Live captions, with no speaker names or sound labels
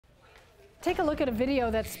Take a look at a video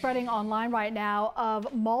that's spreading online right now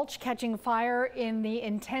of mulch catching fire in the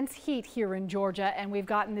intense heat here in Georgia. And we've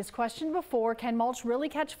gotten this question before: can mulch really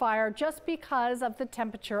catch fire just because of the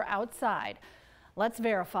temperature outside? Let's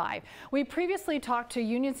verify. We previously talked to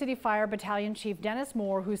Union City Fire Battalion Chief Dennis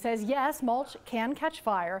Moore, who says yes, mulch can catch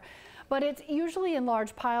fire, but it's usually in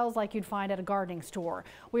large piles like you'd find at a gardening store.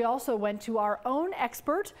 We also went to our own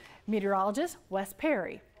expert, meteorologist Wes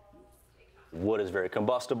Perry. Wood is very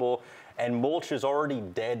combustible, and mulch is already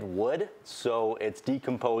dead wood, so it's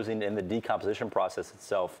decomposing, and the decomposition process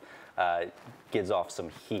itself gives off some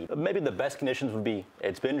heat. Maybe the best conditions would be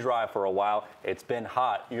it's been dry for a while, it's been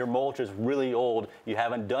hot, your mulch is really old, you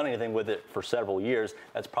haven't done anything with it for several years.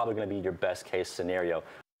 That's probably going to be your best case scenario.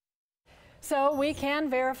 So we can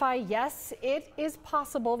verify, yes, it is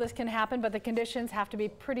possible this can happen, but the conditions have to be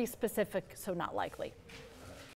pretty specific, so not likely.